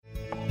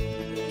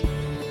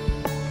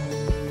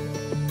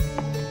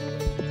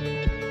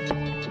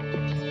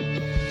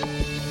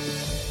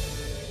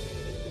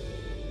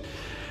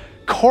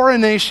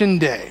Coronation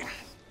Day.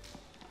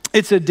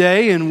 It's a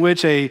day in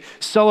which a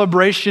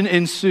celebration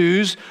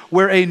ensues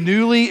where a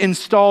newly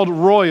installed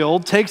royal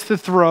takes the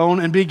throne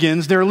and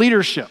begins their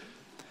leadership.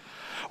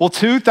 Well,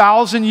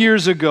 2,000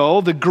 years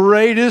ago, the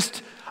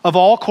greatest of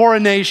all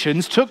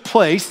coronations took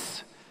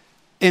place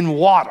in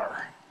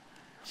water.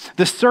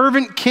 The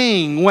servant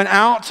king went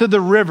out to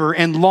the river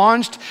and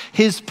launched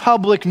his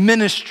public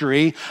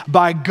ministry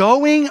by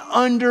going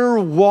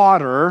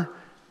underwater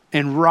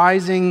and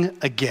rising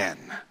again.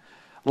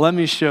 Let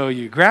me show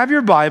you. Grab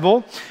your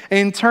Bible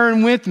and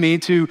turn with me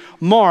to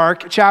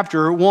Mark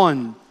chapter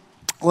 1.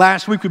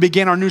 Last week we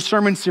began our new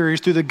sermon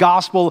series through the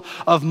Gospel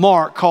of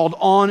Mark called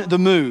On the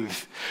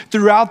Move.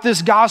 Throughout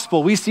this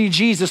gospel, we see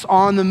Jesus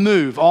on the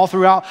move all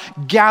throughout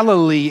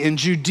Galilee and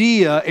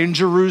Judea and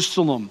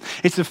Jerusalem.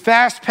 It's a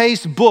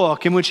fast-paced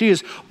book in which he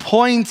is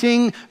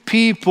pointing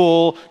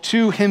people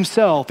to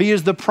himself. He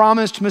is the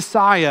promised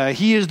Messiah.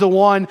 He is the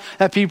one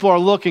that people are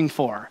looking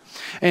for.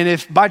 And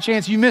if by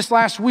chance you missed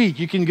last week,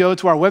 you can go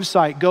to our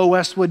website,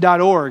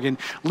 gowestwood.org, and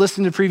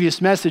listen to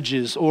previous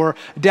messages or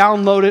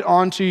download it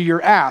onto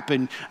your app.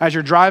 And as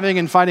you're driving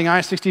and fighting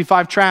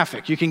I-65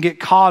 traffic, you can get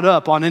caught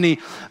up on any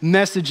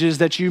messages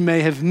that you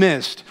may have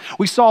missed.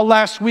 We saw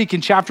last week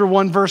in chapter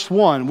 1, verse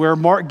 1, where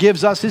Mark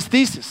gives us his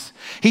thesis.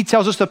 He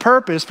tells us the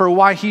purpose for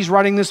why he's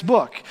writing this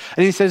book.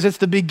 And he says it's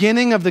the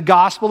beginning of the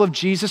gospel of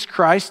Jesus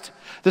Christ,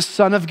 the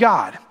Son of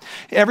God.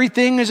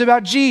 Everything is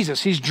about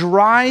Jesus. He's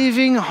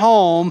driving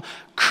home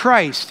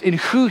Christ and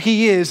who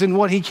he is and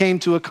what he came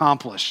to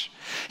accomplish.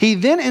 He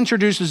then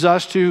introduces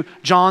us to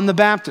John the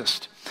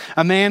Baptist,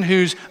 a man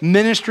whose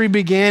ministry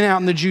began out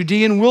in the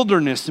Judean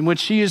wilderness, in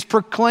which he is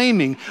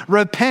proclaiming,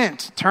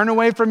 repent, turn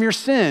away from your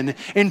sin,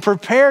 and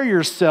prepare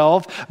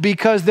yourself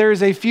because there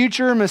is a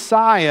future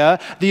Messiah,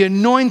 the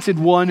anointed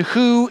one,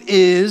 who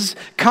is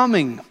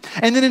coming.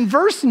 And then in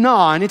verse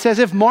 9, it's as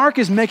if Mark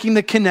is making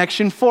the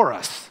connection for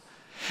us.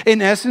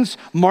 In essence,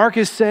 Mark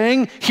is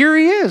saying, here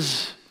he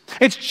is.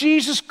 It's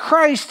Jesus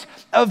Christ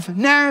of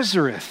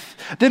Nazareth.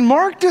 Then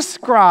Mark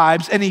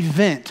describes an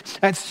event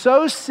that's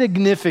so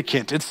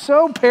significant, it's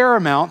so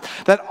paramount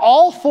that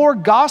all four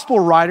gospel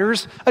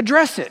writers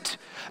address it.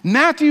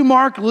 Matthew,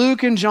 Mark,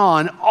 Luke, and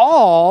John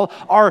all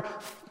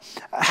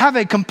have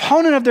a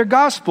component of their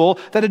gospel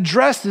that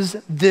addresses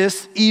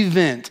this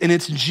event. And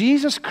it's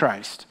Jesus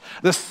Christ,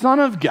 the Son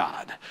of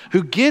God,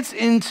 who gets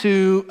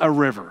into a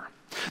river.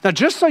 Now,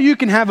 just so you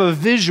can have a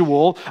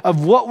visual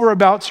of what we're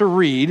about to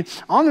read,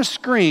 on the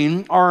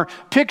screen are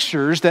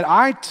pictures that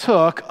I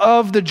took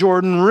of the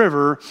Jordan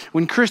River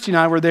when Christy and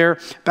I were there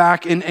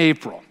back in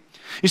April.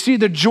 You see,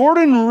 the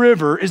Jordan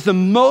River is the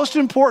most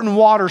important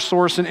water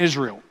source in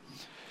Israel.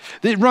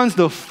 It runs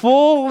the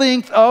full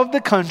length of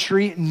the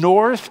country,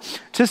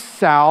 north to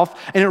south,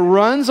 and it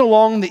runs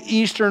along the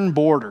eastern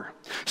border.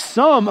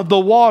 Some of the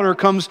water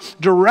comes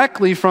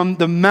directly from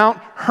the Mount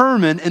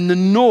Hermon in the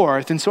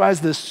north. And so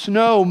as the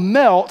snow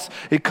melts,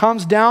 it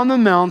comes down the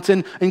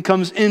mountain and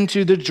comes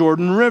into the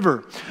Jordan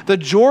River. The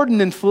Jordan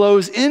then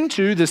flows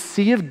into the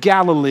Sea of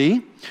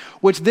Galilee,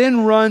 which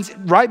then runs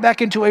right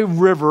back into a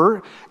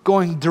river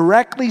going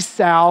directly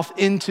south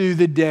into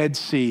the Dead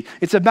Sea.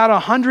 It's about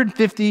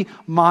 150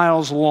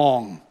 miles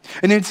long.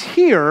 And it's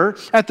here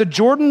at the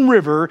Jordan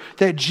River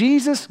that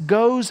Jesus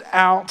goes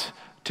out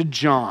to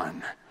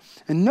John.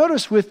 And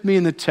notice with me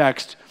in the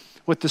text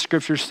what the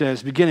scripture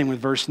says, beginning with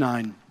verse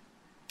 9.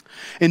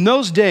 In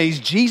those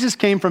days, Jesus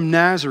came from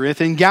Nazareth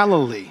in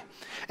Galilee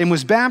and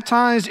was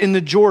baptized in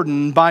the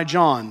Jordan by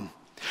John.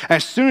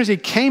 As soon as he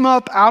came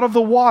up out of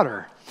the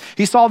water,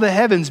 he saw the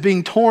heavens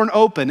being torn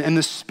open and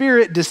the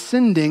Spirit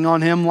descending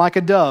on him like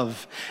a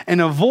dove. And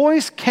a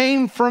voice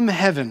came from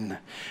heaven,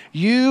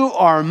 "You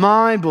are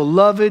my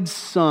beloved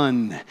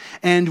Son,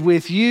 and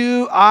with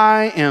you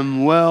I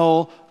am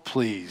well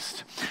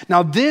pleased."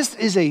 Now, this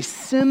is a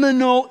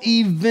seminal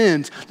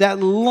event that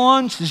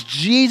launches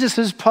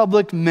Jesus'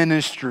 public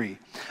ministry.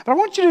 But I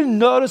want you to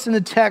notice in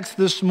the text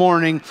this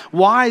morning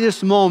why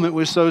this moment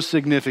was so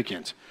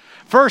significant.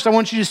 First, I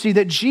want you to see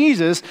that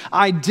Jesus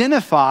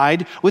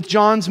identified with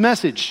John's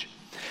message.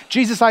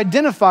 Jesus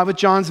identified with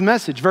John's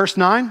message. Verse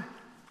 9.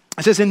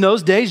 It says, in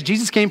those days,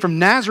 Jesus came from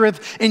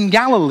Nazareth in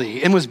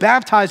Galilee and was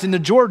baptized in the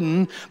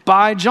Jordan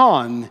by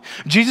John.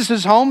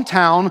 Jesus'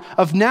 hometown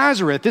of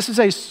Nazareth. This is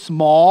a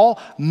small,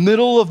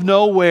 middle of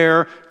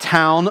nowhere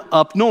town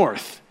up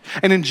north.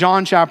 And in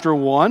John chapter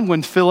 1,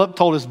 when Philip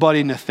told his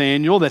buddy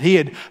Nathanael that he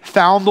had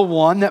found the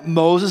one that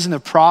Moses and the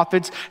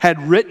prophets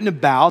had written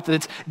about, that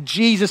it's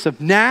Jesus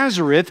of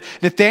Nazareth,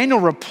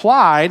 Nathanael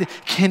replied,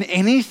 "Can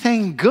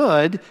anything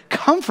good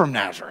come from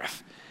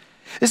Nazareth?"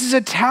 This is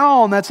a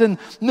town that's in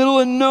the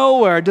middle of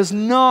nowhere. It does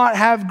not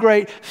have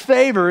great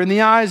favor in the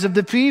eyes of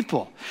the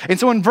people. And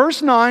so in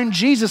verse 9,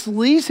 Jesus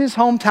leaves his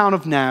hometown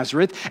of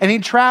Nazareth and he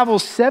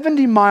travels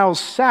 70 miles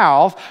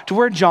south to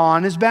where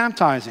John is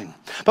baptizing.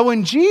 But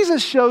when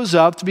Jesus shows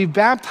up to be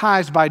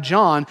baptized by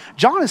John,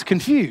 John is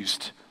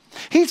confused.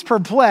 He's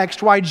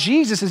perplexed why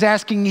Jesus is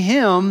asking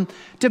him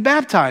to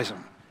baptize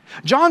him.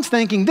 John's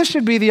thinking this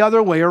should be the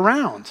other way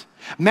around.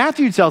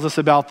 Matthew tells us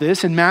about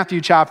this in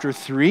Matthew chapter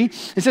 3.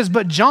 It says,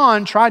 but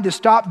John tried to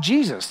stop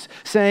Jesus,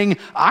 saying,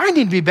 I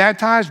need to be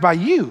baptized by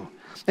you,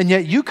 and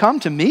yet you come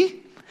to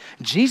me?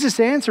 Jesus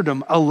answered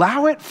him,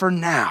 allow it for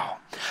now,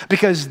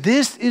 because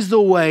this is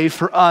the way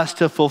for us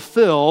to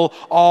fulfill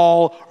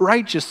all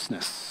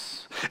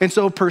righteousness. And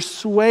so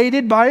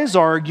persuaded by his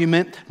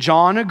argument,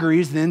 John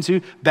agrees then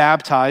to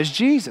baptize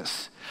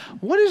Jesus.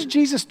 What is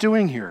Jesus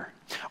doing here?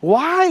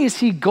 Why is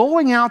he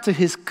going out to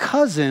his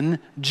cousin,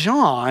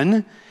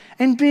 John,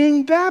 and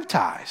being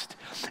baptized?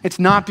 It's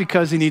not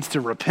because he needs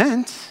to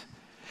repent.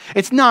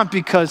 It's not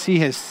because he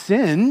has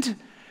sinned.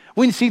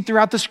 We see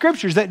throughout the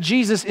scriptures that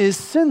Jesus is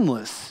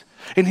sinless.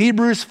 In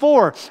Hebrews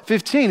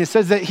 4:15, it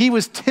says that he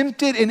was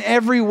tempted in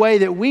every way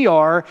that we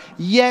are,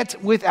 yet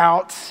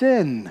without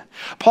sin.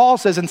 Paul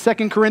says in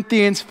 2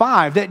 Corinthians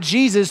 5 that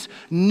Jesus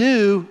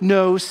knew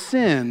no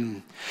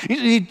sin.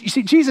 You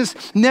see,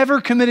 Jesus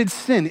never committed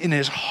sin in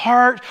his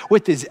heart,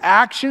 with his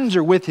actions,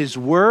 or with his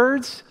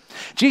words.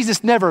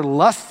 Jesus never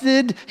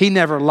lusted, he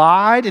never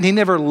lied, and he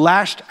never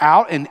lashed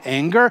out in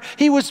anger.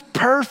 He was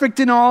perfect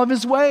in all of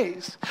his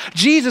ways.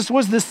 Jesus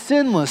was the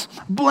sinless,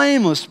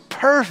 blameless,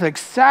 perfect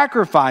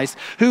sacrifice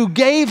who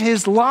gave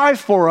his life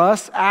for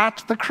us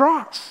at the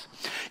cross.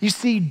 You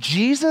see,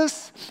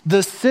 Jesus,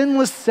 the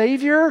sinless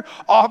Savior,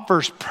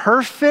 offers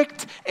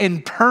perfect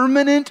and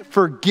permanent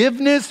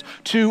forgiveness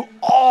to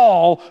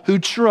all who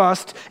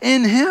trust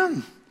in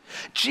him.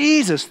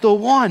 Jesus, the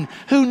one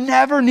who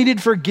never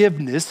needed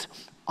forgiveness,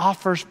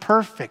 offers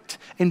perfect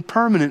and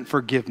permanent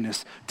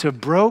forgiveness to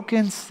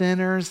broken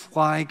sinners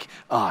like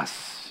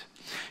us.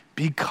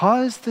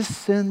 Because the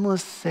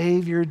sinless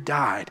Savior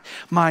died,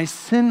 my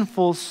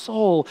sinful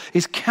soul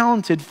is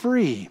counted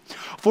free.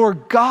 For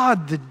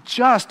God the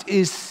just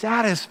is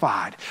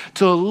satisfied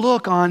to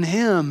look on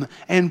him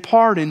and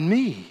pardon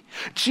me.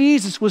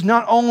 Jesus was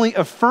not only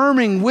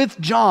affirming with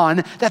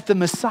John that the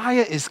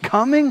Messiah is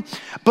coming,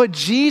 but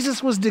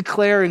Jesus was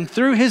declaring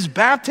through his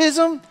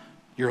baptism,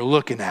 you're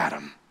looking at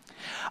him.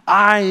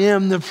 I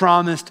am the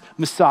promised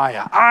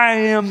Messiah. I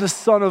am the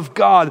Son of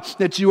God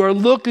that you are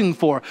looking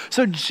for.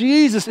 So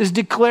Jesus is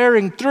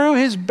declaring through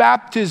his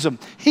baptism,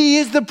 he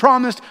is the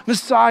promised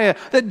Messiah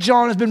that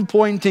John has been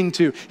pointing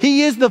to.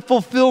 He is the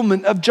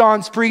fulfillment of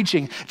John's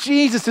preaching.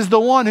 Jesus is the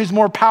one who's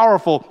more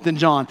powerful than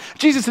John.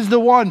 Jesus is the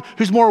one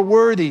who's more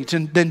worthy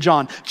than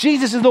John.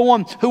 Jesus is the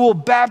one who will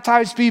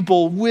baptize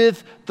people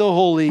with the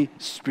Holy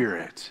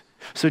Spirit.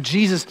 So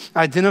Jesus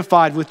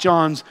identified with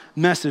John's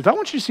message. I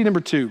want you to see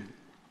number 2.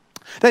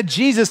 That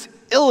Jesus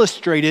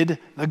illustrated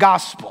the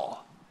gospel.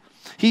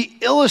 He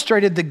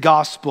illustrated the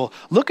gospel.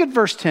 Look at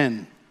verse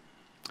 10.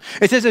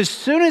 It says, as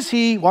soon as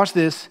he, watch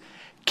this,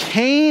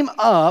 came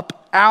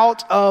up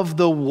out of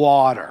the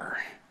water.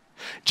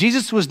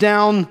 Jesus was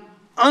down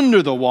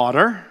under the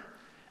water.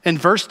 In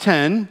verse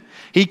 10,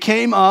 he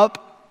came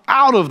up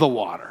out of the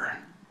water.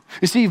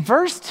 You see,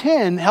 verse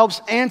 10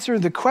 helps answer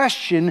the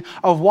question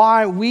of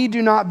why we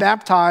do not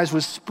baptize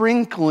with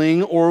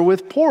sprinkling or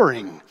with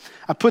pouring.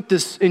 I put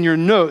this in your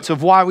notes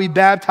of why we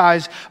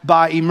baptize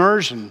by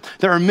immersion.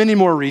 There are many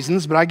more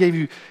reasons, but I gave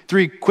you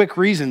 3 quick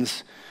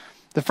reasons.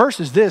 The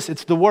first is this,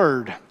 it's the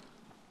word.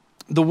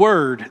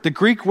 The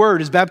Greek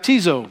word is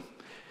baptizo.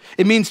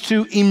 It means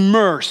to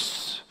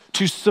immerse,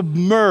 to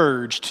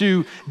submerge,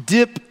 to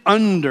dip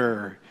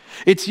under.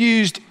 It's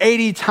used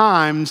 80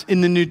 times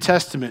in the New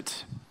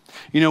Testament.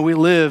 You know, we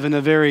live in a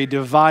very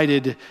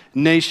divided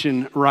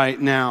nation right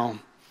now.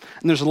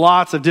 And there's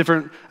lots of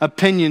different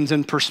opinions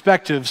and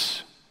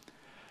perspectives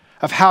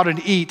of how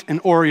to eat an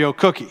Oreo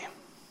cookie.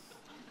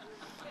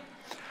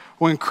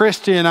 When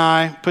Christy and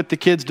I put the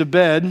kids to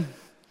bed,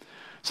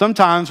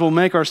 sometimes we'll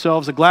make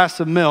ourselves a glass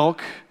of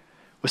milk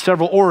with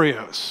several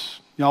Oreos.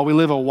 Y'all, we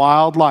live a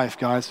wild life,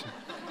 guys.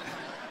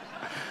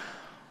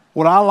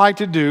 What I like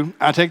to do,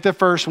 I take the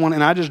first one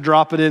and I just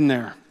drop it in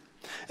there.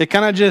 It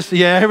kind of just,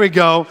 here we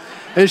go.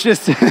 It's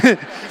just,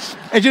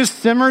 it just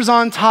simmers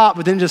on top,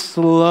 but then just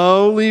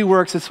slowly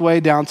works its way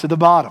down to the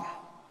bottom.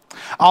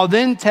 I'll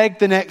then take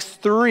the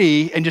next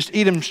 3 and just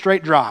eat them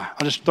straight dry.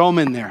 I'll just throw them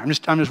in there.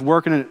 I'm just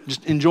working it,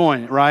 just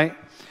enjoying it, right?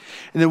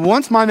 And then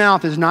once my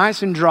mouth is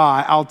nice and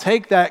dry, I'll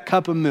take that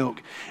cup of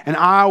milk and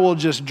I will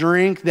just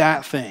drink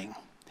that thing.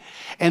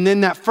 And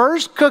then that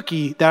first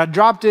cookie that I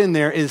dropped in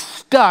there is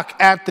stuck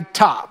at the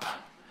top.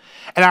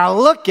 And I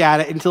look at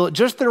it until at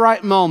just the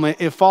right moment,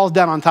 it falls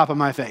down on top of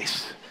my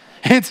face.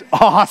 It's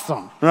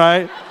awesome,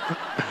 right?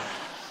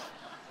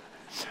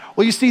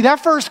 Well, you see,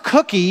 that first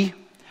cookie,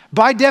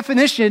 by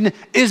definition,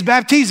 is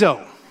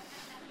baptizo.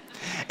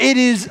 It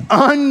is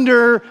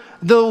under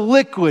the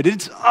liquid.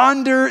 It's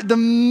under the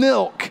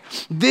milk.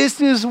 This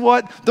is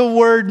what the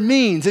word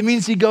means. It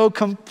means you go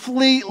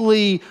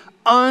completely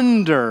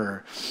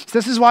under. So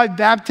this is why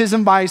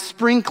baptism by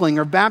sprinkling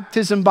or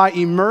baptism by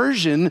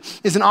immersion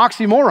is an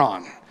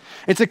oxymoron.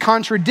 It's a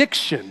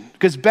contradiction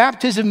because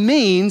baptism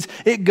means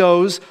it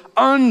goes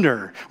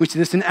under. We see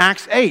this in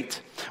Acts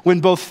 8 when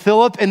both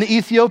Philip and the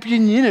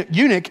Ethiopian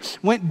eunuch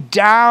went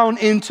down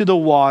into the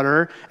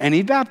water and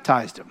he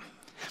baptized him.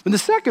 But the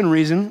second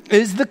reason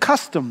is the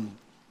custom.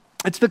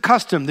 It's the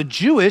custom, the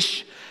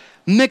Jewish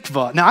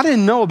mikvah. Now, I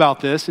didn't know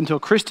about this until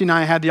Christy and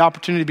I had the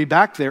opportunity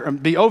to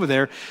be over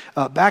there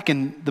back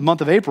in the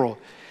month of April.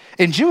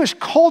 In Jewish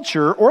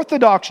culture,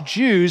 Orthodox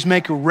Jews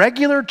make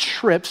regular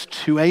trips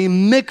to a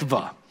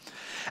mikvah.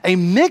 A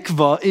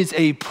mikvah is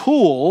a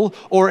pool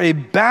or a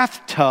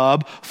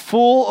bathtub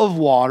full of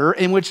water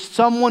in which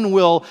someone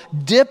will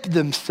dip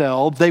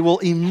themselves, they will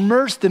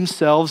immerse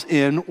themselves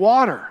in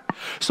water.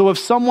 So if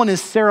someone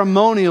is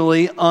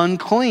ceremonially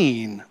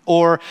unclean,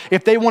 or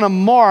if they want to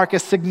mark a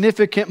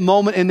significant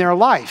moment in their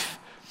life,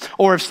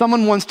 or if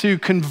someone wants to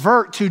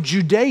convert to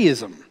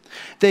Judaism,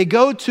 they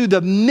go to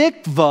the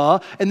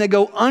mikvah and they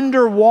go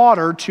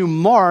underwater to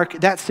mark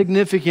that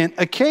significant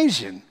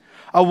occasion.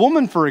 A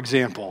woman, for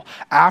example,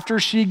 after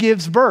she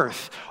gives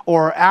birth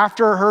or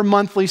after her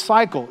monthly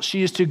cycle,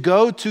 she is to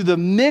go to the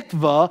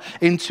mikvah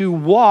and to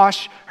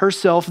wash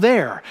herself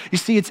there. You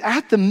see, it's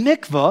at the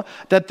mikvah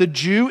that the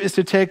Jew is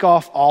to take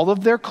off all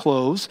of their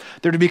clothes.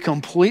 They're to be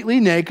completely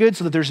naked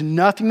so that there's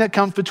nothing that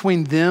comes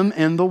between them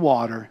and the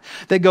water.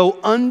 They go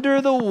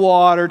under the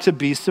water to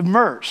be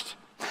submerged.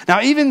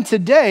 Now, even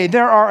today,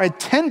 there are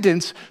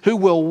attendants who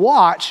will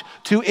watch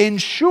to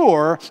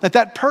ensure that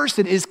that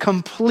person is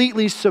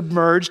completely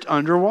submerged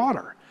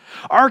underwater.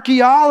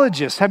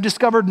 Archaeologists have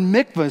discovered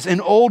mikvahs in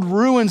old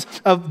ruins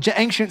of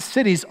ancient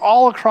cities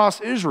all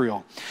across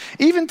Israel.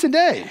 Even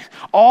today,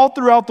 all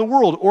throughout the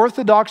world,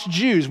 Orthodox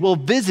Jews will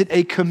visit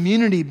a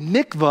community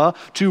mikvah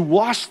to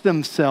wash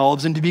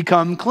themselves and to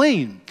become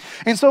clean.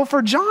 And so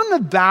for John the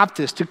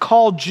Baptist to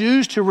call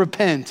Jews to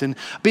repent and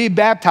be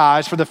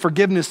baptized for the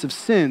forgiveness of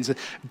sins,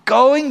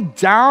 going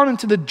down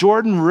into the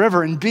Jordan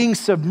River and being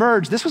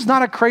submerged, this was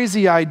not a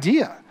crazy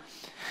idea.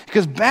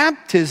 Because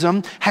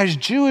baptism has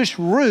Jewish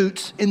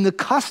roots in the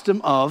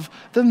custom of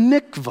the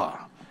mikvah.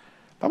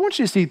 I want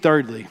you to see,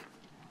 thirdly,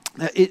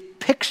 that it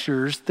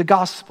pictures the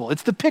gospel.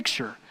 It's the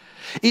picture.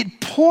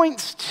 It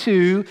points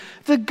to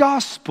the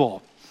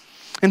gospel.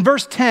 In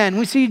verse 10,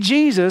 we see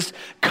Jesus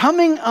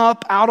coming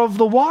up out of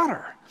the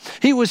water.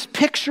 He was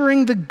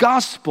picturing the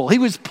gospel. He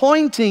was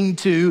pointing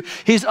to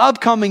his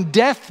upcoming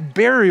death,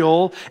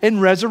 burial,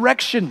 and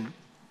resurrection.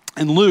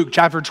 In Luke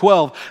chapter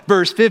 12,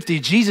 verse 50,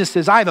 Jesus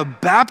says, I have a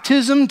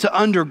baptism to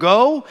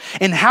undergo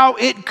and how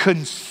it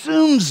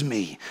consumes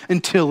me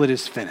until it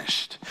is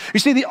finished.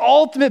 You see, the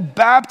ultimate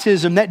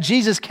baptism that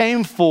Jesus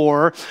came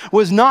for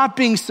was not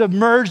being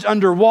submerged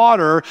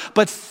underwater,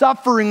 but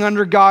suffering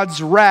under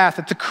God's wrath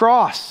at the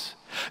cross.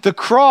 The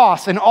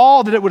cross and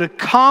all that it would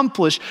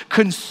accomplish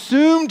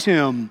consumed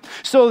him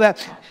so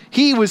that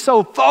he was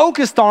so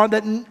focused on it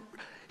that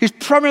he's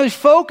primarily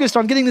focused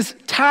on getting this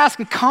task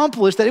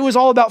accomplished, that it was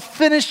all about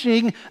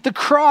finishing the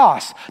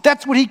cross.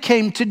 That's what he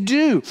came to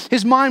do.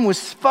 His mind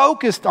was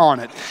focused on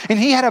it. And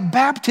he had a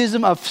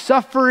baptism of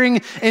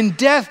suffering and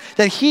death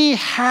that he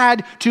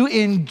had to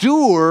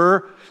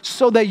endure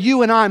so that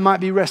you and I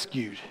might be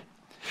rescued.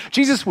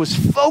 Jesus was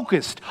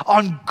focused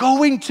on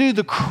going to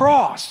the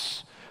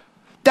cross.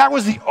 That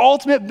was the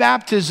ultimate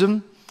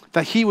baptism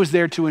that he was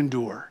there to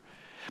endure.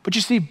 But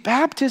you see,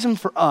 baptism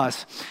for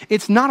us,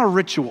 it's not a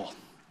ritual.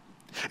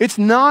 It's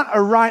not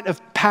a rite of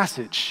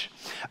passage.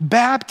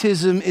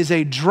 Baptism is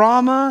a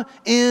drama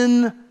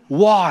in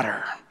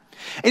water.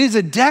 It is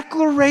a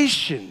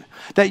declaration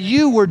that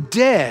you were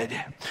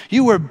dead.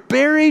 You were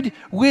buried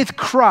with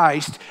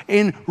Christ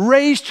and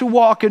raised to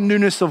walk in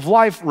newness of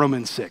life,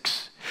 Romans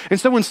 6. And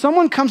so when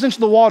someone comes into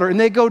the water and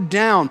they go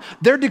down,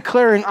 they're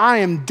declaring, I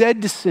am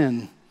dead to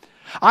sin.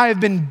 I have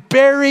been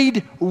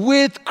buried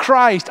with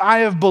Christ. I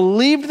have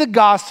believed the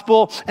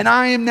gospel and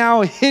I am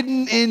now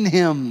hidden in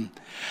him.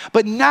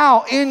 But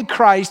now in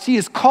Christ, he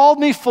has called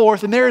me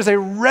forth and there is a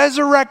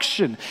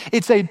resurrection.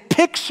 It's a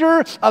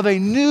picture of a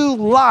new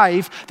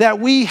life that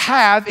we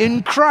have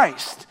in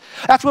Christ.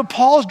 That's what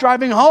Paul's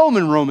driving home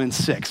in Romans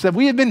 6, that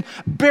we have been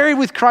buried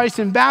with Christ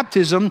in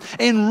baptism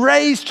and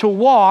raised to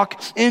walk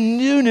in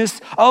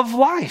newness of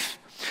life.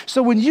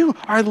 So when you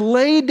are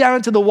laid down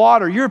into the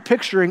water, you're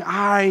picturing,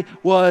 I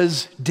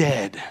was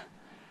dead,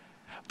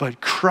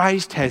 but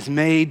Christ has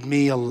made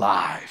me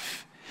alive.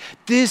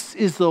 This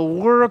is the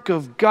work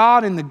of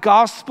God in the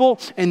gospel,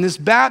 and this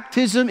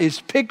baptism is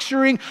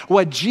picturing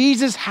what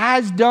Jesus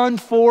has done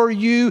for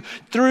you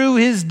through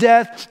his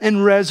death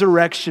and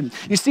resurrection.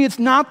 You see, it's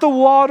not the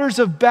waters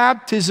of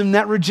baptism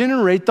that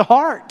regenerate the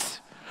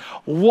heart.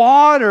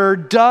 Water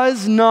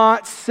does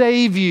not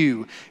save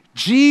you.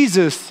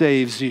 Jesus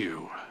saves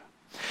you.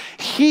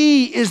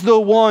 He is the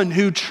one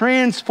who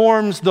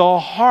transforms the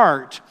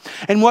heart.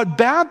 And what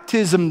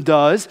baptism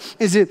does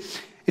is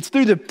it's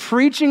through the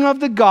preaching of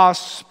the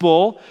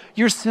gospel,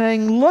 you're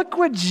saying, look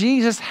what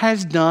Jesus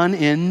has done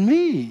in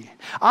me.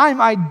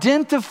 I'm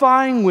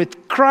identifying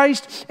with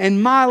Christ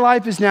and my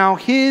life is now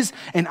his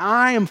and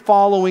I am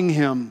following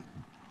him.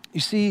 You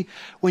see,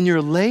 when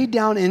you're laid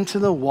down into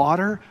the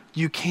water,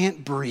 you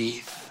can't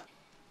breathe.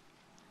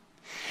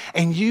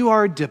 And you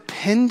are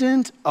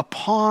dependent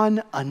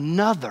upon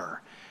another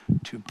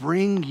to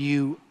bring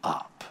you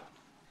up.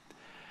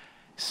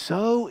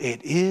 So it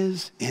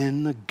is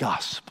in the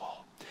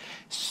gospel.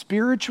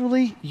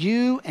 spiritually,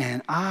 you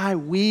and I,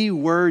 we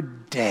were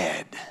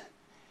dead.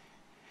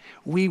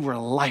 We were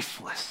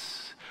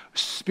lifeless.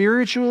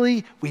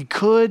 Spiritually, we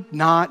could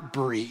not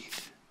breathe.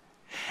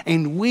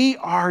 And we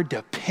are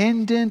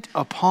dependent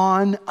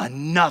upon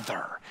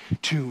another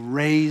to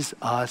raise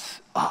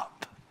us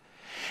up.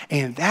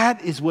 And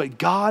that is what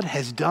God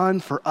has done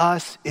for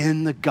us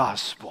in the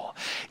gospel.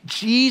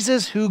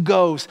 Jesus, who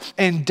goes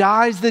and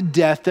dies the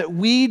death that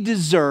we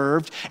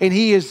deserved, and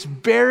he is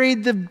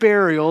buried the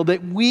burial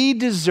that we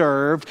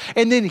deserved,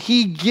 and then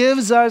he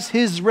gives us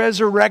his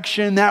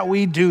resurrection that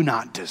we do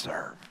not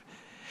deserve.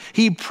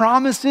 He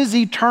promises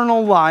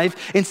eternal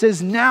life and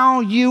says,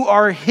 now you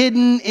are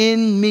hidden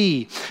in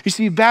me. You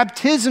see,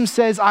 baptism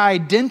says I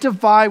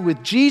identify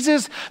with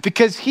Jesus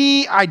because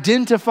he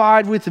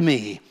identified with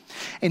me.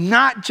 And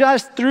not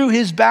just through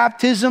his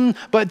baptism,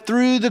 but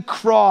through the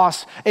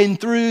cross and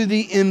through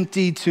the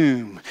empty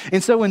tomb.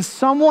 And so when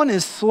someone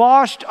is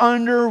sloshed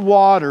under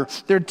water,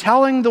 they're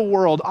telling the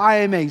world, I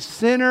am a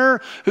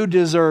sinner who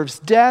deserves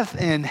death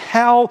and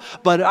hell,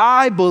 but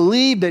I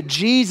believe that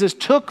Jesus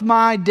took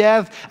my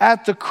death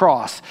at the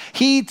cross.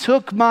 He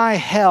took my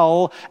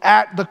hell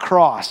at the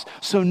cross.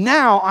 So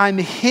now I'm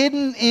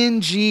hidden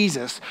in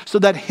Jesus so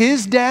that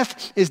his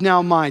death is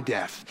now my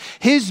death.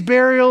 His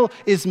burial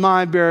is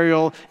my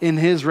burial, and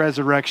his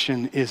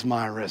resurrection is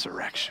my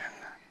resurrection.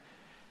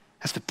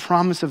 That's the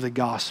promise of the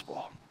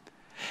gospel.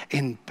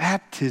 And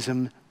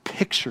baptism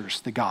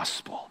pictures the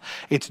gospel.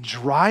 It's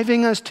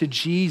driving us to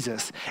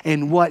Jesus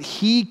and what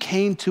he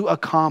came to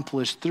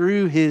accomplish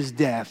through his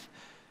death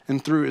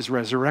and through his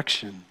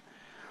resurrection.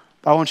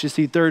 I want you to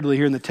see thirdly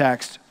here in the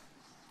text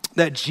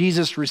that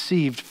Jesus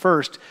received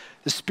first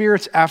the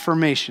Spirit's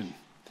affirmation.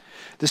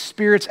 The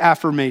Spirit's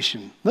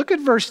affirmation. Look at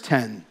verse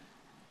 10.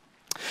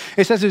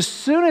 It says, as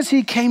soon as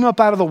he came up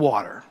out of the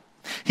water,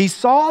 he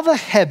saw the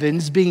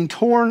heavens being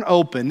torn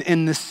open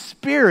and the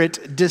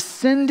Spirit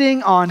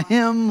descending on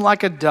him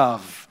like a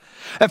dove.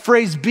 That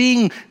phrase,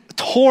 being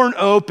torn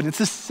open, it's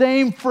the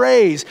same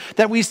phrase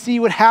that we see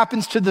what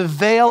happens to the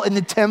veil in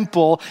the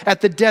temple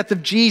at the death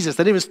of Jesus,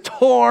 that it was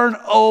torn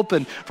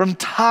open from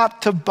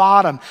top to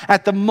bottom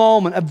at the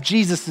moment of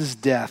Jesus'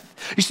 death.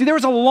 You see, there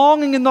was a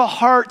longing in the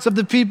hearts of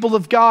the people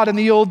of God in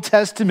the Old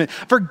Testament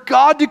for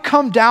God to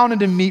come down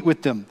and to meet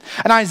with them.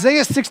 In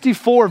Isaiah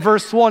 64,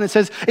 verse 1, it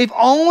says, if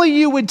only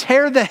you would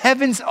tear the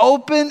heavens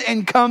open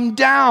and come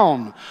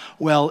down.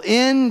 Well,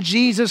 in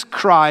Jesus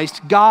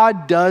Christ,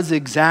 God does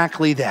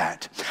exactly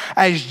that.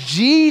 As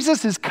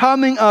Jesus is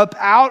coming up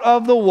out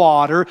of the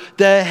water,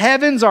 the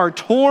heavens are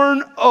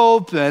torn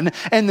open,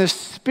 and the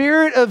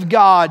Spirit of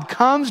God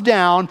comes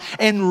down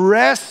and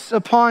rests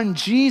upon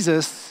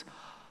Jesus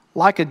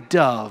like a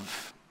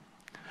dove.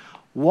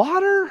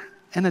 Water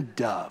and a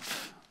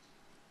dove.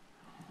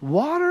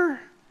 Water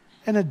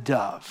and a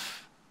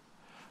dove.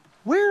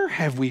 Where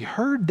have we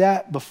heard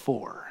that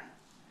before?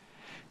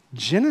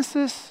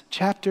 Genesis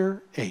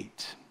chapter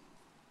 8.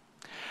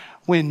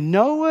 When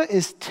Noah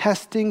is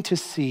testing to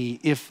see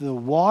if the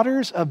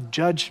waters of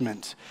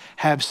judgment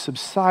have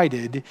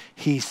subsided,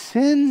 he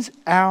sends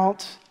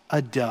out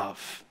a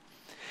dove.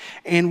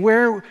 And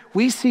where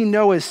we see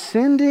Noah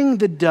sending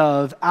the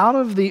dove out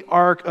of the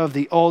ark of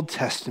the Old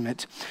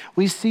Testament,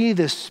 we see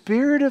the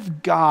Spirit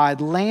of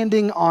God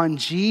landing on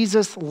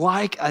Jesus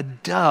like a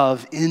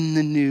dove in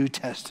the New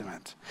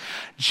Testament.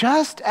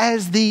 Just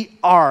as the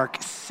ark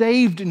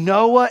saved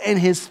Noah and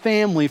his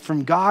family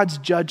from God's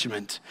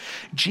judgment,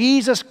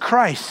 Jesus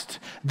Christ,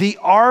 the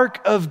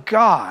ark of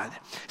God,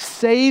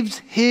 saves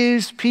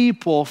his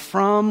people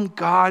from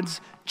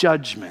God's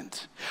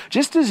judgment.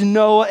 Just as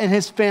Noah and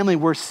his family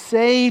were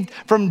saved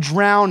from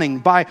drowning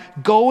by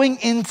going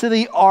into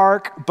the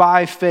ark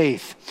by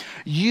faith,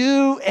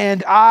 you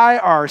and I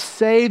are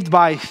saved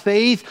by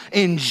faith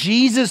in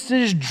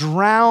Jesus'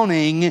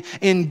 drowning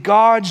in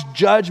God's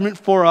judgment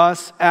for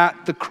us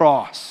at the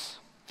cross.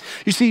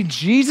 You see,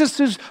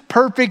 Jesus'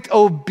 perfect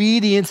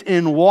obedience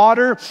in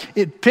water,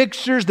 it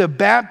pictures the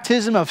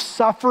baptism of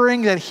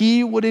suffering that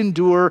he would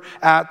endure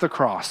at the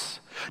cross.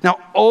 Now,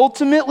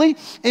 ultimately,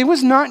 it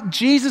was not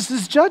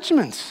Jesus'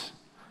 judgment.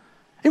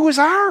 It was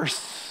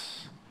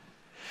ours.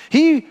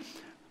 He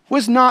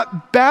was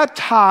not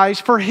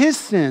baptized for his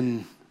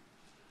sin,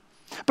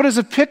 but as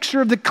a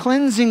picture of the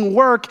cleansing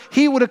work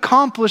he would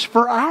accomplish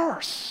for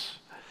ours.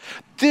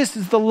 This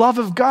is the love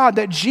of God,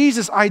 that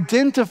Jesus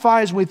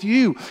identifies with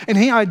you and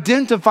he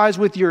identifies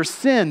with your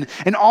sin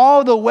and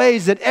all the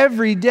ways that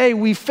every day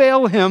we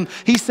fail him.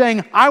 He's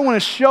saying, I want to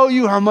show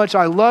you how much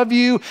I love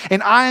you,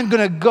 and I am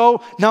going to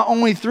go not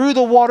only through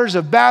the waters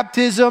of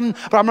baptism,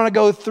 but I'm going to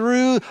go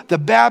through the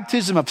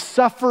baptism of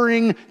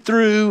suffering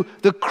through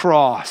the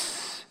cross.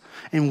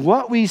 And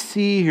what we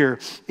see here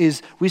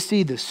is we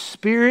see the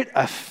Spirit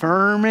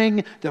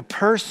affirming the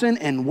person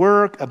and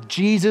work of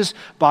Jesus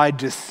by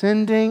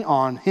descending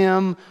on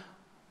him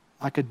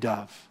like a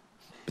dove.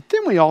 But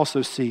then we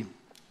also see,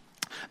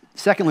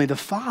 secondly, the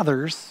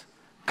Father's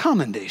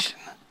commendation.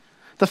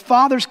 The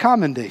Father's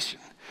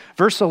commendation.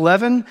 Verse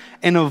 11,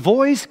 and a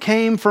voice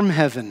came from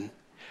heaven.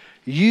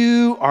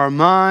 You are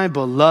my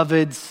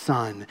beloved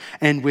Son,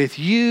 and with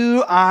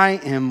you I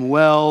am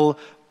well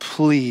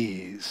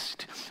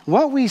pleased.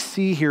 What we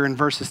see here in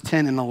verses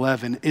 10 and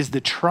 11 is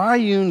the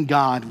triune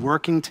God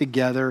working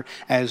together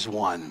as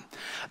one.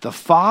 The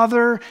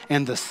Father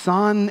and the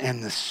Son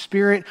and the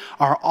Spirit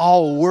are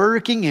all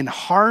working in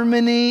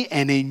harmony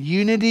and in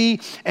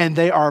unity, and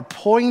they are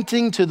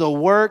pointing to the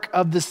work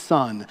of the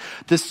Son.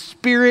 The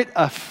Spirit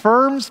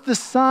affirms the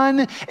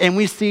Son, and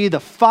we see the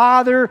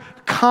Father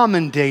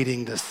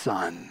commendating the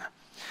Son.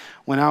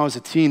 When I was a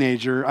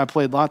teenager, I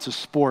played lots of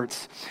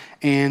sports.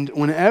 And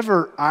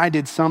whenever I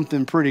did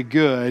something pretty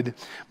good,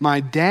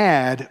 my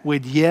dad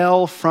would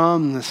yell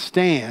from the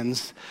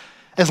stands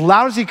as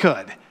loud as he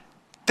could,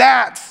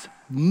 "That's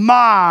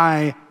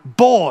my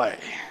boy."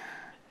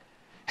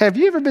 Have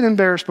you ever been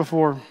embarrassed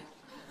before?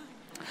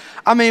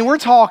 I mean, we're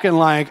talking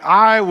like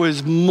I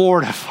was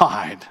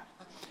mortified.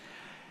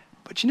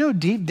 But you know,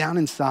 deep down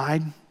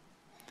inside,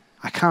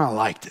 I kind of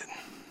liked it.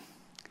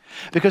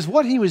 Because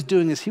what he was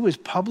doing is he was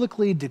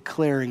publicly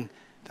declaring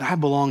that I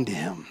belong to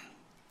him.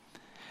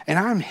 And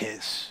I'm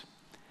his,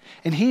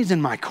 and he's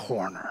in my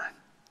corner,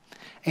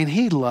 and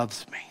he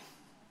loves me.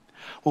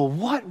 Well,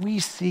 what we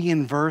see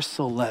in verse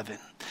 11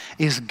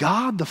 is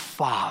God the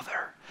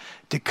Father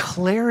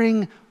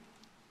declaring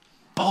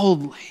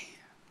boldly,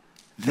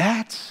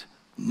 "That's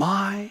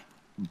my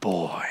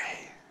boy.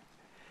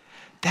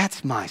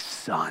 That's my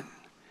son.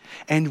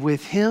 And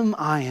with him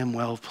I am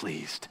well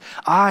pleased.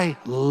 I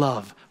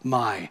love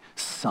my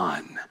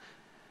son."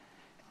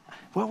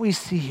 What we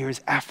see here is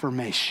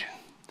affirmation.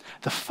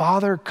 The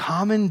Father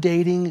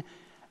commendating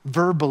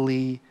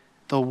verbally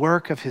the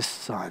work of his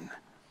Son.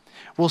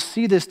 We'll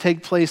see this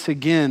take place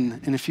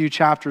again in a few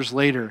chapters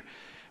later,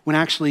 when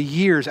actually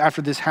years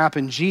after this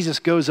happened, Jesus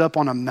goes up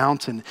on a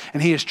mountain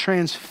and he is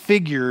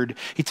transfigured.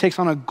 He takes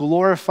on a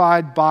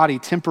glorified body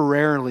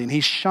temporarily, and he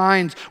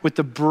shines with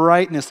the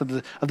brightness of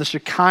the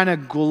Shekinah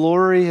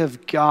glory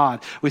of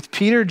God, with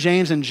Peter,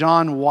 James, and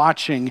John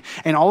watching.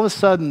 And all of a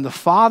sudden, the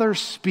Father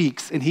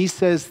speaks and he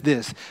says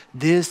this,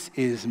 "This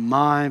is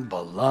my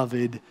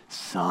beloved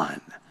Son.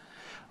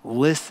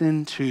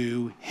 Listen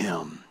to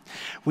him."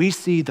 We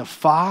see the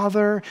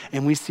Father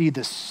and we see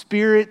the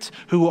Spirit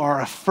who are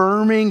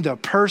affirming the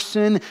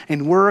person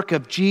and work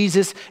of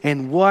Jesus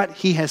and what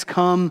he has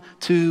come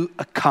to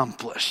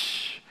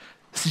accomplish.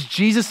 This is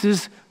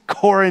Jesus'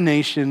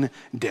 coronation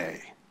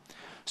day.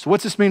 So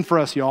what's this mean for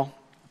us, y'all?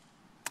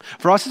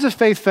 For us as a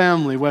faith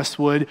family,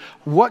 Westwood,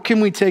 what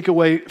can we take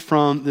away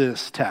from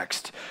this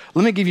text?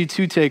 Let me give you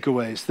two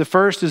takeaways. The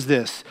first is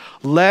this: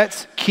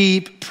 let's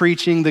keep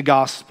preaching the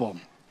gospel.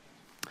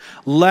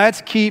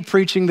 Let's keep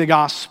preaching the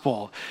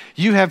gospel.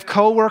 You have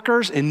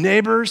coworkers and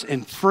neighbors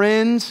and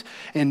friends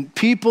and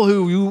people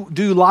who you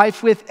do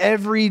life with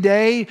every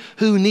day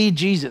who need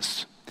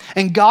Jesus.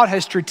 And God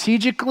has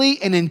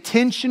strategically and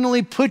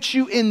intentionally put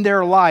you in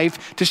their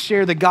life to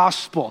share the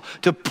gospel,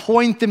 to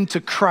point them to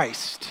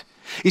Christ.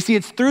 You see,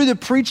 it's through the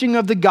preaching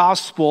of the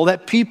gospel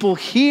that people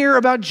hear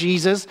about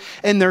Jesus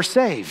and they're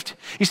saved.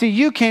 You see,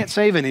 you can't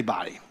save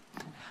anybody.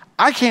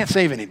 I can't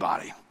save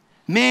anybody.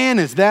 Man,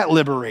 is that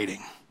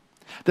liberating.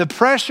 The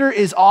pressure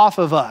is off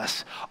of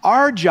us.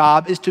 Our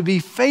job is to be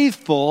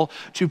faithful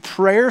to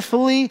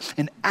prayerfully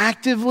and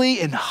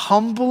actively and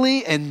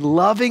humbly and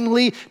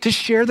lovingly to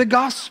share the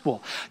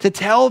gospel, to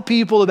tell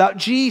people about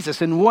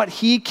Jesus and what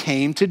he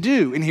came to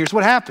do. And here's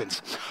what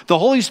happens. The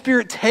Holy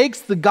Spirit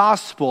takes the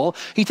gospel,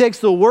 he takes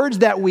the words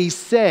that we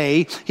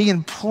say, he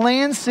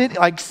implants it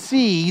like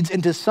seeds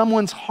into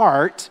someone's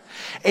heart,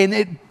 and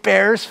it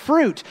bears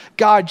fruit.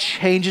 God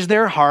changes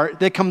their heart.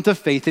 They come to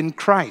faith in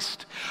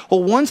Christ.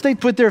 Well, once they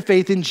put their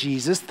faith in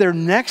Jesus, their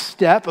next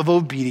step of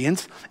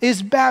obedience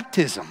is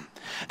baptism.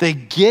 They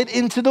get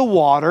into the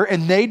water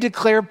and they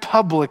declare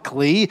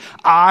publicly,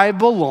 "I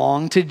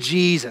belong to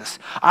Jesus.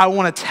 I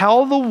want to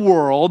tell the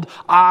world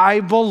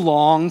I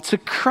belong to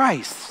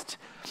Christ."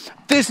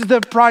 This is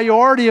the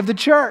priority of the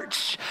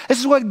church. This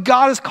is what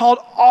God has called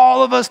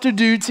all of us to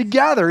do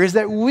together, is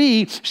that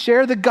we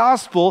share the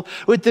gospel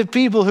with the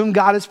people whom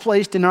God has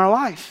placed in our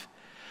life.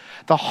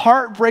 The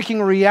heartbreaking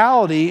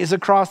reality is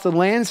across the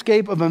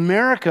landscape of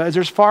America is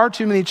there's far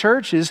too many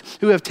churches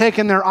who have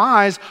taken their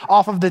eyes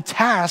off of the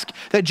task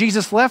that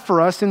Jesus left for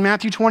us in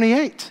Matthew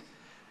 28.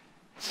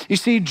 You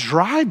see,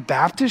 dry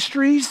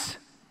baptistries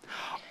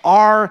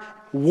are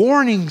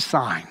warning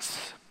signs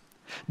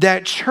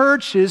that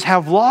churches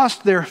have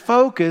lost their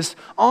focus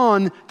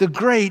on the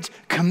Great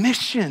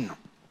Commission.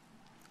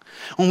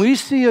 When we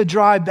see a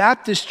dry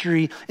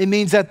baptistry, it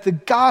means that the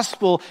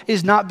gospel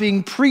is not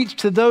being preached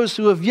to those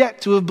who have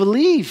yet to have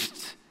believed.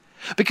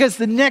 Because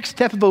the next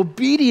step of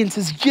obedience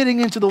is getting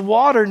into the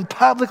water and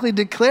publicly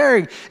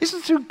declaring, "This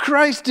is who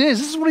Christ is.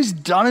 This is what he's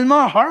done in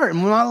my heart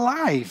and my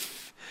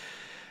life."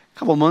 A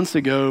couple months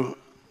ago,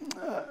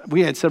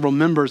 we had several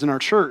members in our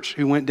church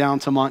who went down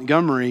to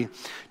Montgomery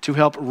to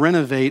help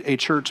renovate a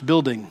church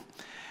building.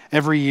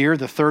 Every year,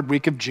 the third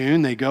week of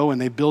June, they go and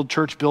they build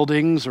church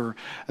buildings or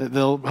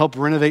they'll help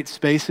renovate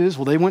spaces.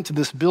 Well, they went to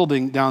this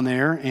building down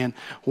there, and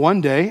one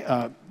day,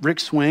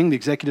 Rick Swing, the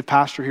executive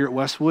pastor here at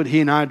Westwood,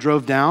 he and I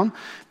drove down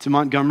to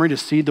Montgomery to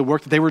see the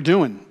work that they were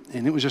doing.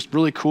 And it was just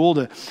really cool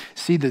to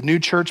see the new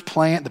church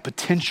plant, the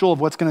potential of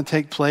what's going to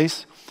take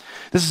place.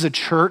 This is a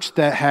church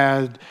that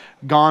had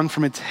gone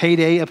from its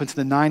heyday up into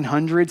the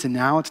 900s, and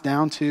now it's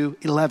down to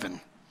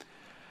 11.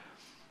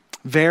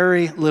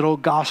 Very little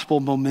gospel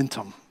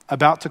momentum,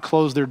 about to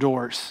close their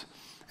doors.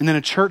 And then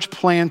a church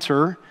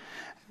planter,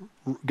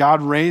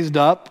 God raised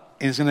up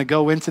and is going to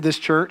go into this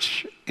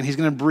church, and he's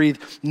going to breathe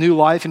new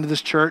life into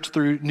this church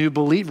through new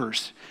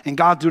believers. And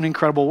God's doing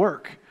incredible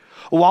work.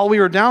 While we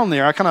were down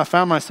there, I kind of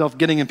found myself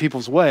getting in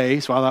people's way,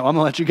 so I thought, I'm going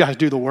to let you guys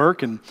do the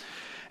work, and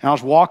I'll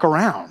just walk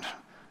around.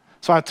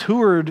 So I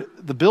toured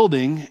the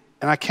building,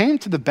 and I came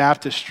to the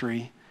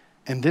baptistry,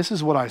 and this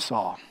is what I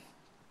saw.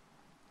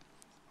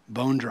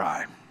 Bone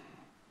dry.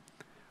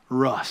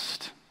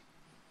 Rust.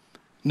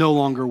 No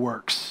longer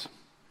works.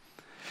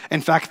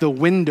 In fact, the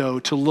window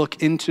to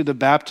look into the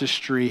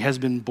baptistry has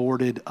been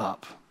boarded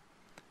up.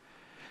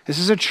 This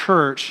is a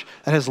church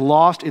that has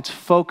lost its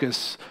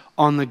focus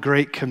on the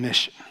Great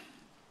Commission.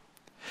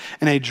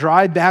 And a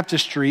dry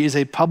baptistry is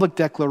a public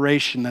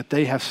declaration that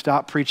they have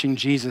stopped preaching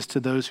Jesus to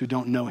those who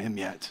don't know him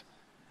yet.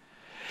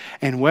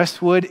 And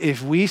Westwood,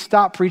 if we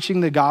stop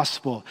preaching the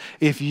gospel,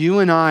 if you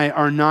and I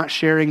are not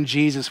sharing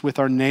Jesus with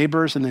our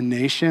neighbors and the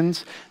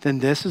nations, then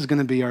this is going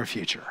to be our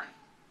future.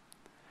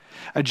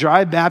 A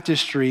dry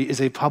baptistry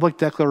is a public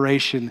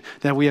declaration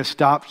that we have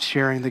stopped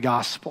sharing the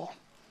gospel.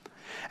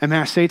 And may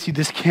I say to you,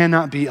 this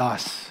cannot be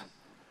us.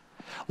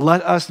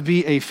 Let us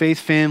be a faith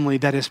family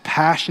that is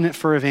passionate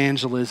for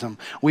evangelism.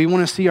 We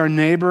want to see our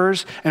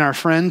neighbors and our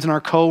friends and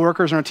our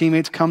coworkers and our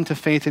teammates come to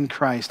faith in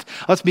Christ.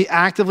 Let's be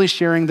actively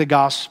sharing the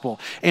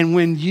gospel. And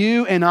when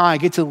you and I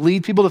get to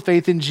lead people to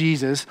faith in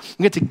Jesus,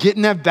 we get to get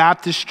in that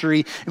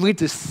baptistry and we get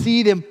to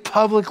see them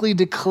publicly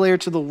declare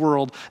to the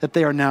world that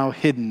they are now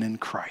hidden in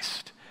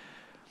Christ.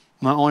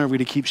 Not only are we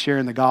to keep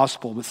sharing the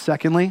gospel, but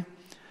secondly,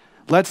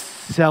 let's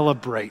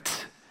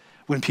celebrate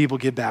when people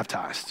get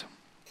baptized.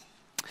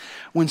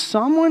 When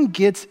someone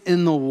gets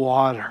in the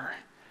water,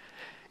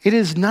 it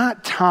is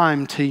not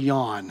time to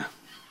yawn.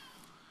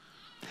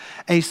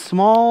 A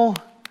small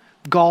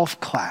golf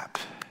clap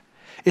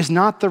is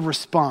not the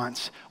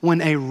response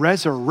when a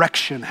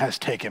resurrection has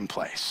taken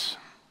place.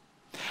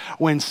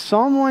 When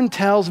someone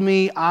tells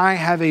me I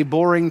have a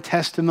boring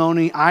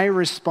testimony, I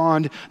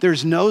respond,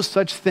 there's no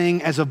such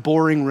thing as a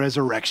boring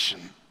resurrection.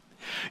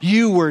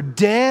 You were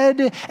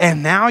dead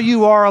and now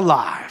you are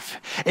alive.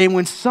 And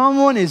when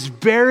someone is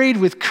buried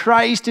with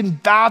Christ in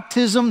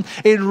baptism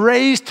and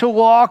raised to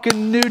walk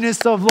in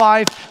newness of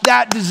life,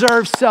 that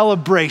deserves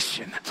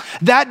celebration.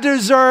 That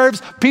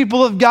deserves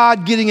people of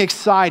God getting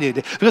excited.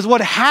 Because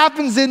what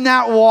happens in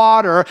that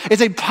water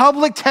is a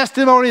public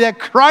testimony that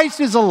Christ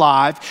is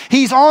alive,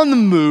 he's on the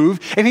move,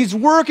 and he's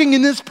working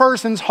in this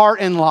person's heart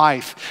and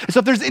life. And so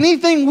if there's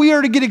anything we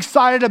are to get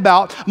excited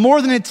about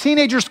more than a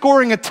teenager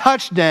scoring a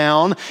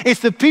touchdown,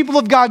 it's the people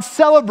of God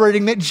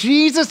celebrating that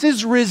Jesus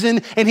is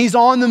risen and he's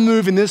on the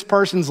move in this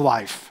person's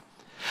life.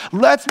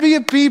 Let's be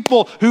a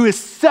people who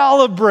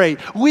celebrate.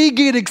 We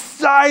get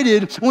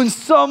excited when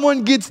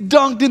someone gets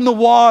dunked in the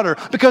water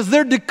because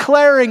they're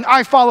declaring,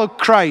 I follow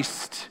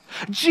Christ.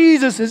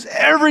 Jesus is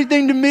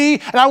everything to me,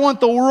 and I want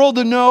the world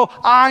to know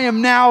I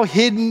am now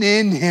hidden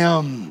in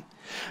him.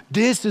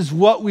 This is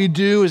what we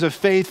do as a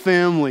faith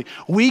family.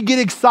 We get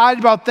excited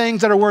about things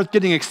that are worth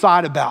getting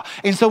excited about.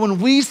 And so when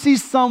we see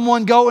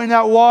someone go in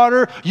that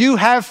water, you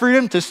have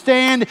freedom to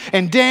stand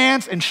and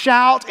dance and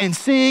shout and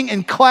sing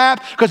and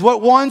clap because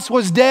what once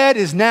was dead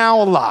is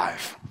now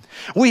alive.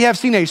 We have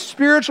seen a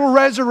spiritual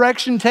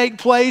resurrection take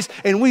place,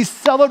 and we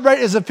celebrate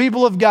as a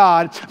people of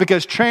God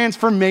because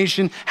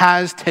transformation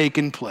has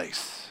taken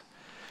place.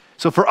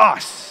 So for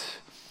us,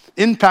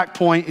 impact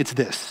point, it's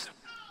this.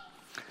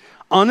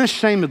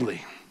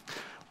 Unashamedly,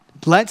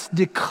 let's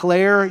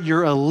declare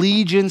your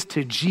allegiance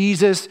to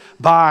Jesus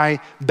by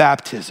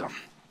baptism.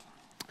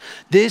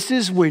 This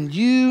is when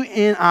you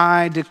and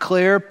I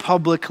declare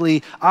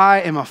publicly,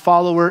 I am a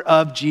follower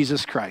of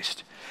Jesus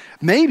Christ.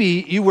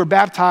 Maybe you were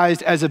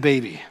baptized as a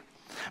baby,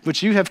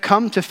 but you have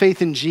come to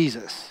faith in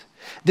Jesus.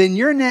 Then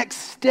your next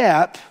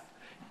step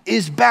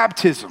is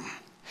baptism.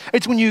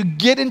 It's when you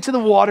get into the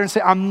water and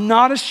say, I'm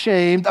not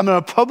ashamed. I'm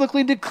going to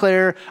publicly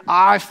declare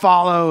I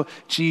follow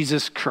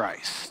Jesus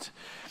Christ.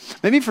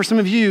 Maybe for some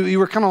of you, you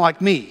were kind of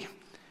like me.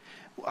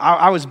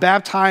 I was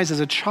baptized as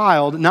a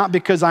child, not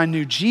because I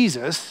knew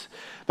Jesus,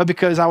 but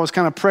because I was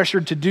kind of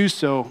pressured to do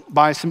so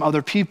by some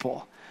other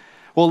people.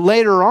 Well,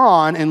 later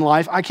on in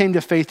life, I came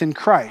to faith in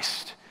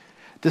Christ.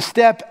 The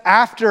step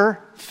after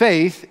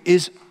faith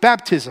is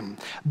baptism.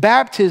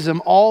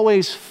 Baptism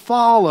always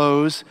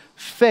follows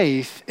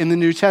faith in the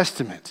New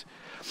Testament.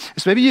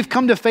 So maybe you've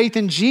come to faith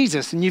in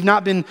Jesus and you've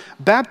not been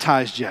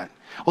baptized yet.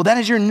 Well, that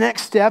is your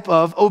next step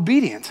of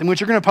obedience in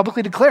which you're going to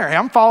publicly declare, hey,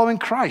 I'm following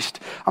Christ.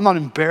 I'm not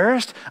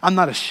embarrassed. I'm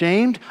not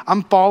ashamed.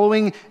 I'm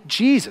following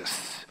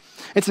Jesus.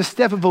 It's a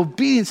step of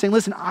obedience, saying,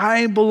 listen,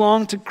 I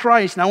belong to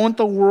Christ, and I want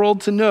the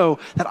world to know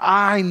that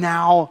I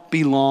now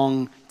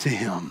belong to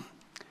him.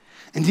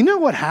 And do you know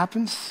what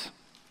happens?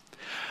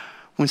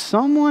 When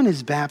someone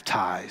is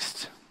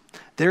baptized,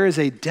 there is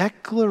a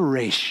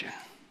declaration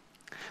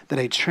that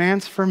a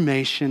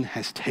transformation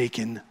has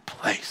taken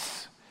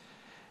place.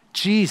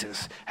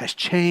 Jesus has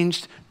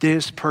changed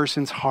this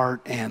person's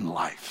heart and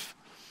life.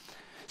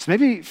 So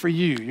maybe for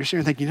you, you're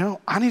sitting there thinking,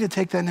 I need to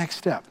take that next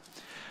step.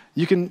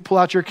 You can pull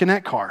out your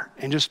Connect card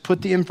and just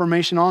put the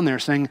information on there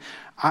saying,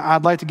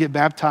 I'd like to get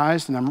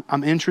baptized and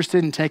I'm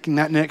interested in taking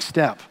that next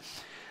step.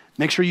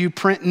 Make sure you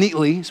print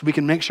neatly so we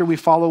can make sure we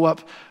follow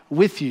up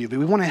with you. But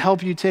we want to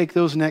help you take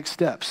those next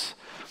steps.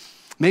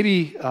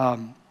 Maybe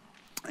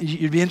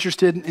you'd be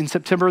interested in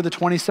September the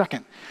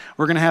 22nd.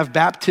 We're going to have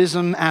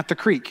baptism at the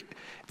creek.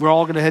 We're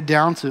all going to head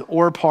down to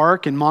Orr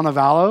Park in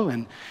Montevallo,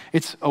 and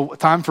it's a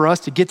time for us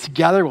to get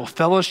together. We'll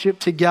fellowship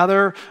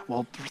together.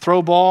 We'll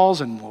throw balls,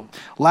 and we'll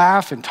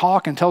laugh and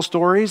talk and tell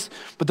stories.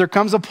 But there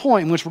comes a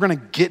point in which we're going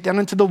to get down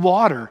into the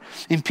water,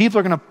 and people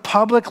are going to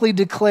publicly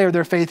declare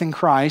their faith in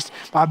Christ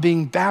by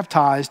being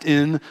baptized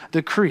in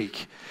the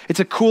creek. It's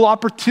a cool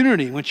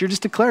opportunity in which you're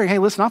just declaring, hey,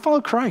 listen, I follow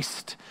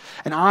Christ,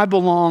 and I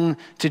belong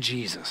to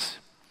Jesus.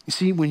 You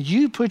see, when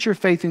you put your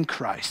faith in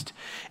Christ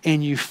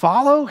and you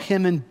follow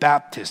him in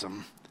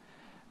baptism,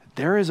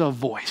 there is a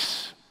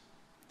voice.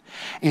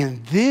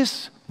 And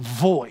this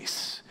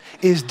voice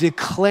is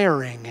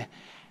declaring,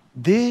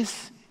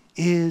 this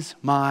is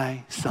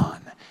my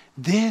son.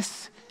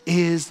 This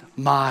is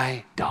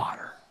my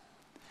daughter.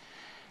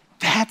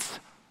 That's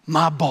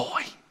my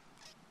boy.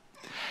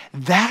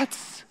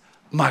 That's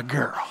my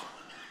girl.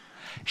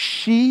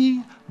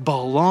 She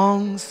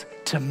belongs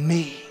to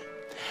me.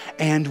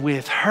 And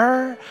with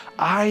her,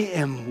 I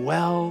am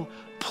well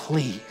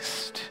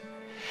pleased.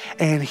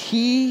 And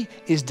he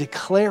is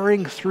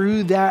declaring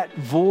through that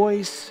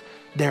voice,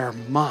 they're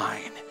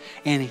mine,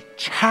 and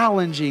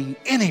challenging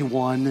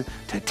anyone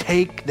to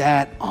take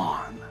that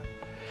on.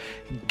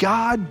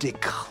 God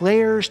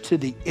declares to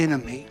the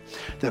enemy,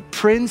 the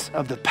prince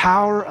of the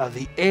power of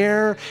the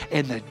air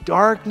and the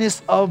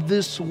darkness of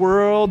this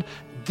world,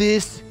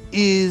 this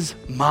is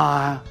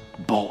my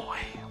boy.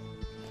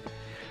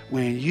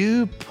 When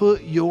you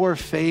put your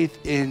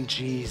faith in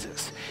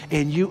Jesus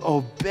and you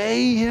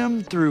obey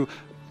him through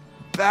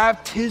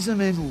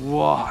baptism in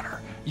water,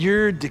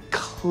 you're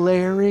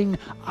declaring,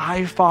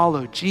 I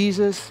follow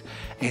Jesus,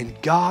 and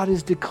God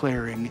is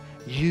declaring,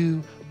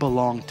 you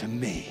belong to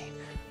me,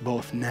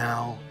 both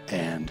now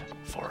and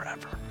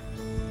forever.